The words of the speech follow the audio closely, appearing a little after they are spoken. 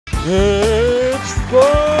It's the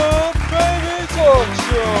Baby Talk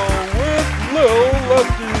Show with Lil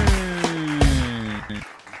Lefty.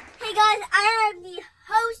 Hey guys, I am the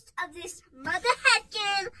host of this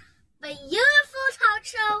mother-heckin' but beautiful talk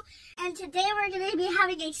show, and today we're going to be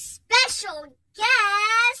having a special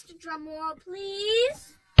guest. Drum roll,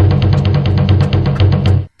 please.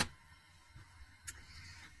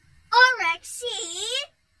 RXC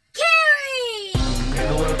Cary.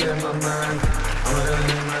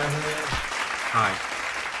 Hi.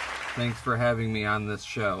 Thanks for having me on this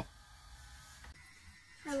show.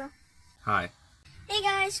 Hello. Hi. Hey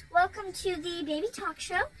guys, welcome to the Baby Talk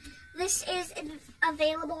Show. This is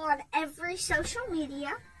available on every social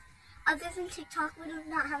media. Other than TikTok, we do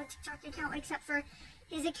not have a TikTok account except for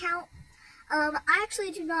his account. I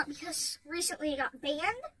actually do not because recently it got banned.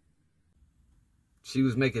 She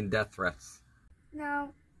was making death threats.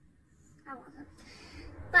 No, I wasn't.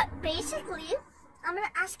 But basically, I'm going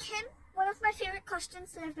to ask him one of my favorite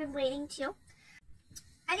questions that I've been waiting to.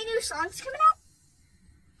 Any new songs coming out?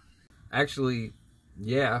 Actually,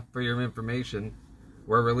 yeah, for your information,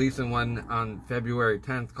 we're releasing one on February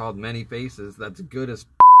 10th called Many Faces. That's good as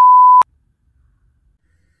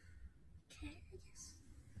Okay, I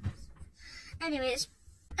guess. Anyways,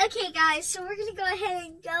 okay guys, so we're going to go ahead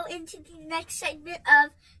and go into the next segment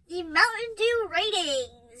of the Mountain Dew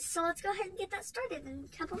ratings. So let's go ahead and get that started in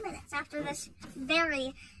a couple minutes after this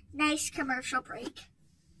very nice commercial break.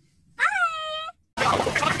 Bye!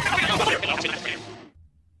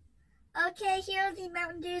 Okay, here are the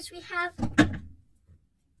Mountain Dews we have.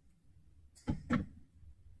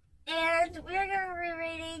 And we're going to be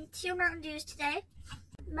rating 2 Mountain Dews today.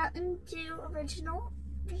 Mountain Dew Original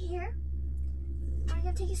right here. I'm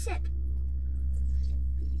going to take a sip.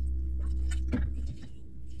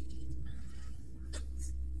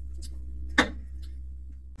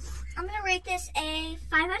 I'm going to rate this a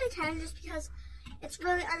 5 out of 10 just because it's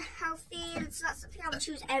really unhealthy and it's not something I would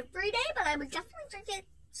choose every day, but I would definitely drink it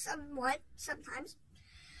sometimes.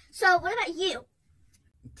 So, what about you?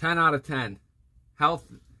 10 out of 10.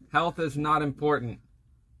 Health is not important.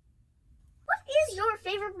 What is your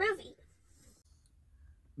favorite movie?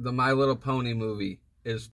 The My Little Pony movie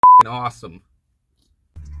is awesome.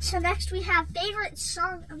 So next we have favorite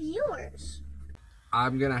song of yours.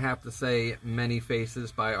 I'm going to have to say Many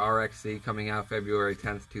Faces by RXC, coming out February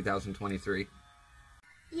 10th, 2023.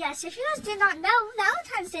 Yes, if you guys did not know,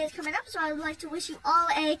 Valentine's Day is coming up, so I would like to wish you all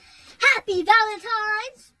a happy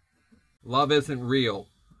Valentine's. Love isn't real.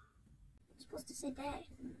 I'm supposed to say day.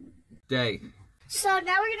 Day. So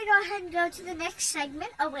now we're going to go ahead and go to the next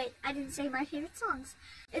segment. Oh wait, I didn't say my favorite songs.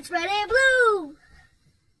 It's Red and Blue.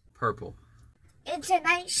 Purple. It's a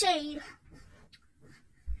nightshade.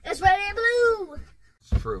 It's Red and Blue.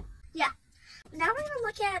 It's true. Yeah. Now we're going to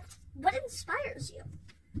look at what inspires you.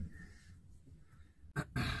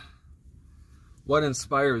 What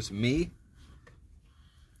inspires me?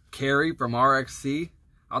 Cary from RXC.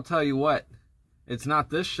 I'll tell you what. It's not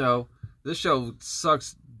this show. This show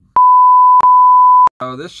sucks.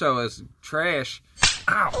 Oh, this show is trash.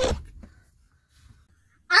 Ow!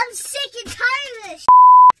 I'm sick and tired of this.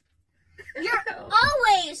 You're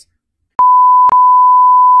always.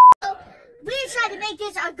 We tried to make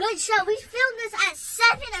this a good show. We filmed this at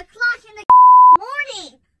 7 o'clock in the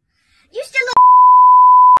morning. You still look.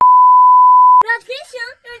 Not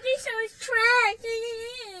this show is trash.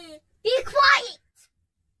 Be quiet.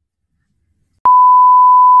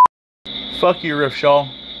 Fuck you, Riff Shaw.